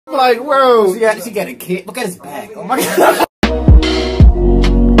Like, bro, she got a kid. Look at his back. Oh my god.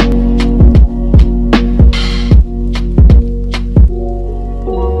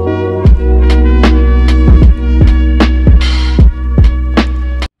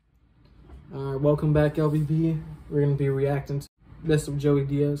 Alright, welcome back, LBB. We're gonna be reacting to best of Joey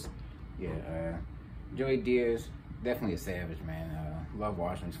Diaz. Yeah, Joey Diaz, definitely a savage, man. Love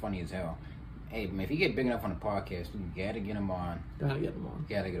watching him. He's funny as hell. Hey, man, if you get big enough on the podcast, you gotta get him on. Gotta get him on.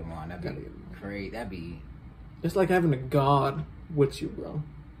 Gotta get him on. That'd be great. That'd be... It's like having a god with you, bro.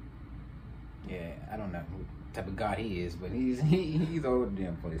 Yeah, I don't know what type of god he is, but he's all over the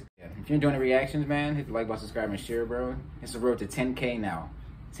damn place. Yeah. If you're enjoying the reactions, man, hit the like button, subscribe, and share, bro. It's the road to 10K now.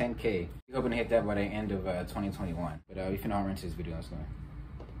 10K. We're hoping to hit that by the end of 2021. But we finna hop into this video. Let's go.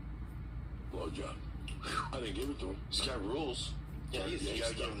 Blow job. I didn't give it to him. He's got rules. Yeah, you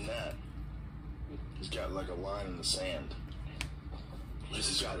gotta give him that. He's got like a line in the sand.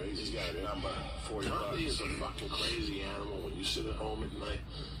 This is crazy. He's got a number 40 bucks. He is a fucking crazy animal. When you sit at home at night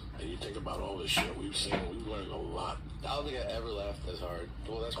and you think about all this shit we've seen, we've learned a lot. I don't think I ever laughed as hard.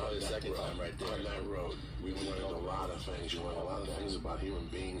 Well, that's probably the second time right there. On that road, we've learned a lot of things. You learn a lot of things about human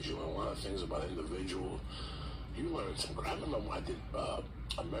beings. You learn a lot of things about individuals. You learn some. I remember when I did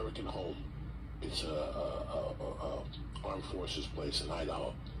American Home. It's a Armed Forces place in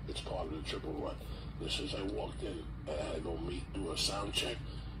Idaho. It's part of the Triple Run. This is, I walked in and I had to go do a sound check.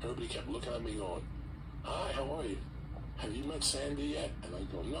 Everybody kept looking at me going, "Hi, how are you? Have you met Sandy yet?" And I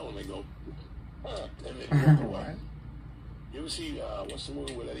go, "No." And they go, "Huh." And they walk away. You ever see, what's the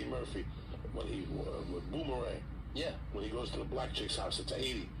movie with Eddie Murphy? When he, with Boomerang? Yeah. When he goes to the black chick's house, it's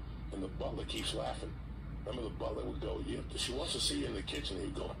 80, and the butler keeps laughing. Remember the butler would go, she wants to see you in the kitchen, and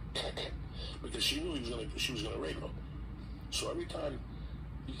he'd go, because she knew she was gonna rape him. So every time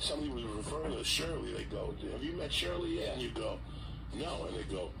somebody was referring to Shirley, they go, "Have you met Shirley yet?" And you go, "No." And they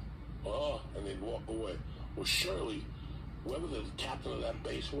go, "Oh," and they'd walk away. Well, Shirley, whoever the captain of that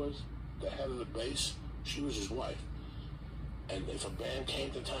base was, the head of the base, she was his wife. And if a band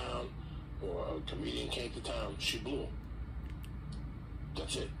came to town or a comedian came to town, she blew him.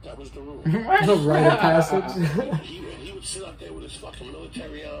 That's it. That was the rule. The rite of passage. He would sit out there with his fucking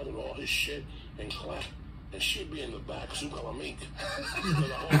military on and all his shit and clap. And she'd be in the back, Sukalamink, for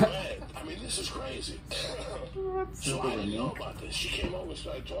the whole band. I mean, this is crazy. So I didn't know about this. She came over and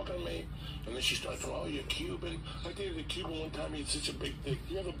started talking to me, and then she started talking, "Oh, you're Cuban." I dated a Cuban one time. He had such a big dick.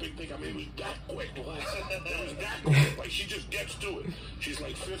 You have a big dick? I mean, it was that quick. It was that quick. Like, she just gets to it. She's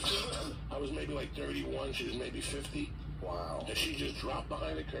like 50. I was maybe like 31. She was maybe 50. Wow. And she just dropped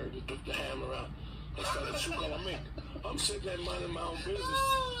behind the curtain, took the hammer out, and started Sukalamink. I'm sitting there minding my own business,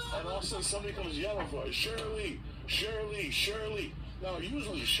 and all of a sudden somebody comes yelling for her, "Shirley, Shirley, Shirley." Now,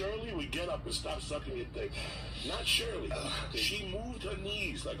 usually Shirley would get up and stop sucking your dick. Not Shirley. She moved her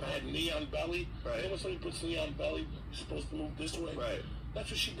knees, like I had knee on belly. Right. You know when somebody puts knee on belly, you're supposed to move this way? Right.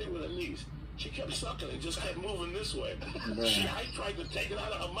 That's what she did with her knees. She kept sucking and just kept moving this way. I tried to take it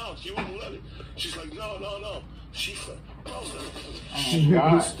out of her mouth. She wouldn't let it. She's like, "No, no, no." She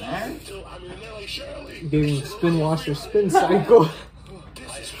God, man. I mean, they're like, "Shirley." Getting spin washer spin cycle.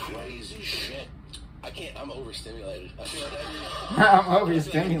 This is crazy shit. I can't. I'm overstimulated. I feel like I'm I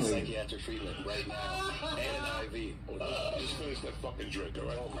overstimulated. feel like psychiatric treatment right now and an IV. Just finish that fucking drink, all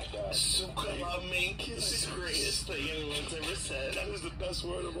right? Oh my god. Sukalamink is the greatest thing anyone's ever said. That is the best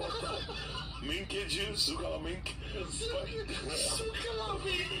word of all time. Minke juice, Sukalamink.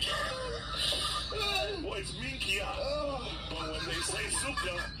 Sukalamink. Boy, it's minkia. But when they say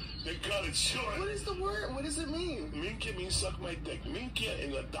suka, they cut it short. What is the word? What does it mean? Minkia means suck my dick. Minkia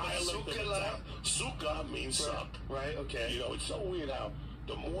in the dialect of the town. Suka means suck. Right, okay. You know, it's so weird how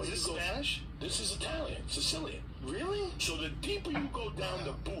the more Is this you go... Spanish? This is Italian, Sicilian. Really? So the deeper you go down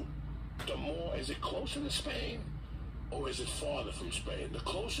the boot, the more, is it closer to Spain or is it farther from Spain? The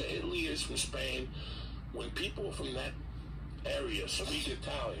closer Italy is from Spain, when people from that area speak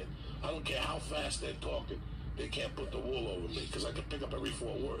Italian, I don't care how fast they're talking, they can't put the wool over me because I can pick up every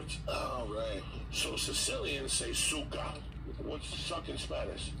 4 words. Oh, right. So Sicilians say suka. What's suck in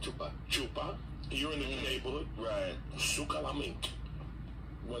Spanish? Chupa. Chupa. You're in the neighborhood. Right. Sukalamink.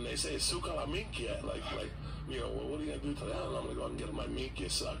 When they say Sukalamink, like, you know, well, what are you going to do today? I don't know, I'm going to go out and get my minkia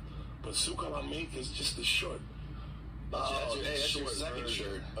sucked. But Sukalamink is just the short. That's your second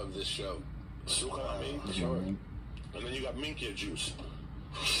shirt of this show. Sukalamink. Short. And then you got minkia juice.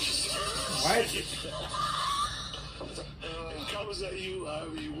 What? It comes at you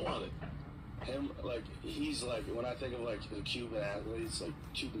however you want it. Him, like, he's like, when I think of like the Cuban athletes, like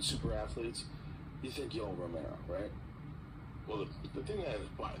Cuban super athletes, you think Yo Romero, right? Well, the thing that is,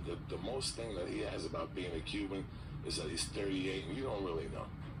 the most thing that he has about being a Cuban is that he's 38, and you don't really know.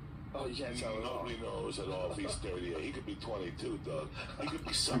 Oh, you can't tell at all. Nobody knows at all if he's 38. He could be 22, dog. He could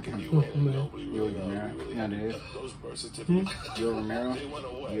be sucking you in and nobody really knows. Those birth certificates, Joe Romero, they went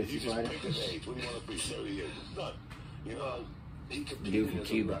away. You just pick an age. What do you want to be? 38. Done. You know? He competed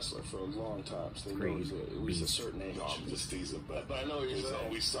as a wrestler for a long time, so they know it was a certain age. No, I'm just teasing, but I know you're saying.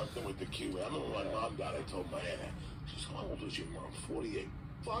 We sucked him with the Cuban. I remember my mom died. I told my aunt, she's how old is your mom? 48.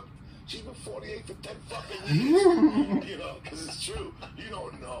 Fuck. She's been 48 for 10 fucking years. You know, because it's true. You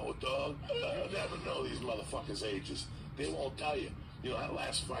don't know, dog. You never know these motherfuckers' ages. They won't tell you. You know, that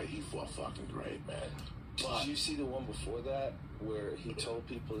last fight, he fought fucking great, man. Did you see the one before that where he told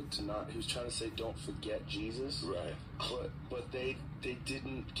people to not? He was trying to say, "Don't forget Jesus." Right. But they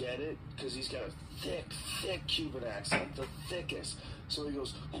didn't get it because he's got a thick Cuban accent, the thickest. So he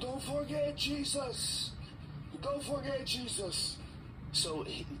goes, "Don't forget Jesus. Don't forget Jesus." So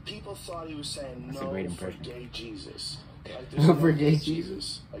people thought he was saying, "No, forget Jesus." Like, No, forget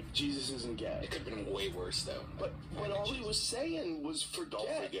Jesus. Like Jesus isn't gay. It could have been way worse though. But all he was saying was Don't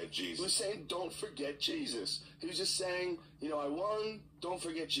forget Jesus. He was saying, "Don't forget Jesus." He was just saying, I won. Don't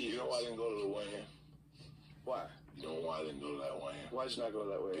forget Jesus. You know why I didn't go to the weigh-in? Why? You know why I didn't go to that weigh-in? Why did you not go to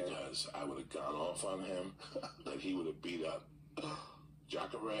that weigh-in? Because I would have gone off on him, that he would have beat up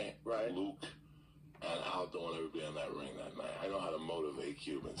Jacare, right, Luke, and Al don't want everybody in that ring that night. I know how to motivate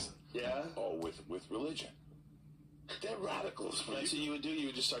Cubans. Yeah? Or with religion. They're radicals. That's what you would do? You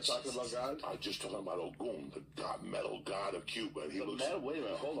would just start talking about God? I'm just talking about Ogun, the god, metal god of Cuba. And he looks, wait a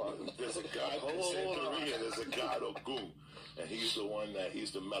minute, hold on. There's a god in Santeria, there's a god Ogun. And he's the one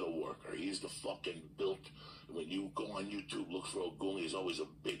he's the metal worker. He's the fucking built. When you go on YouTube, look for Ogun, he's always a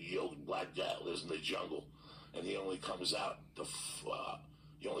big yoked black guy that lives in the jungle. And he only comes out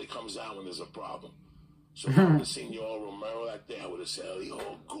when there's a problem. So if I would have seen Joel Romero that day, I would have said,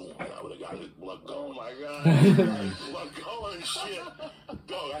 "Oh, Goon," and I would have got his blood going. Oh my God. Blood going, shit.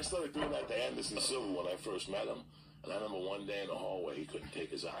 Dog, I started doing that to Anderson Silva when I first met him. And I remember one day in the hallway, he couldn't take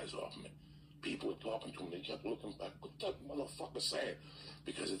his eyes off me. People were talking to him, they kept looking back. What that motherfucker saying?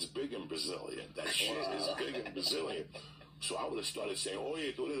 Because it's big in Brazilian. That shit is big in Brazilian. So I would have started saying,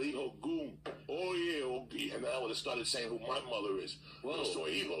 "Oye, tú le dijo Goon. Oye, Ogi." And then I would have started saying who my mother is. Yo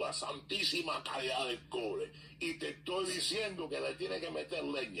soy hijo, la santísima caridad del cobre. Y te estoy diciendo que le tiene que meter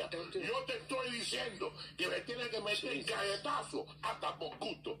leña. Yo te estoy diciendo que le tiene que meter galletazo hasta por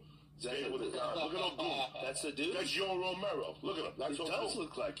gusto. Look at Ogun. That's the dude? That's Joe Romero. Look at him. That's He does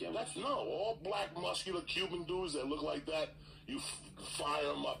look like him. All black, muscular Cuban dudes that look like that. You fire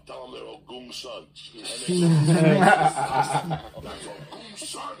them up, tell them they're Ogun's son. And that's Ogun's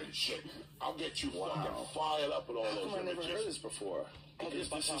son and shit. I'll get you fucking fired up with all those I never heard this before. Because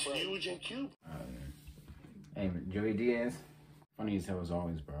this is huge in Cuba. Hey, Joey Diaz, funny as hell as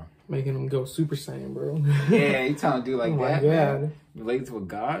always, bro. Making him go Super Saiyan, bro. Yeah, you trying to do like that, man? God. Related to a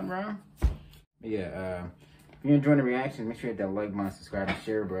god, bro? Yeah, if you're enjoying the reaction, make sure you hit that like button, subscribe, and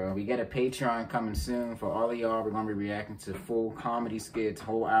share, bro. We got a Patreon coming soon for all of y'all. We're going to be reacting to full comedy skits,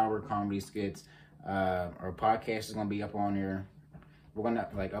 whole hour comedy skits. Our podcast is going to be up on there. We're going to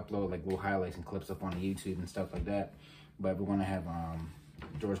upload little highlights and clips up on YouTube and stuff like that. But we're going to have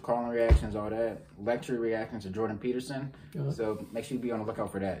George Carlin reactions, all that. Lecture reactions to Jordan Peterson. So make sure you be on the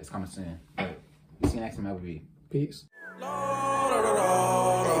lookout for that. It's coming soon. But we'll see you next time, LBB. Peace. Da da da da.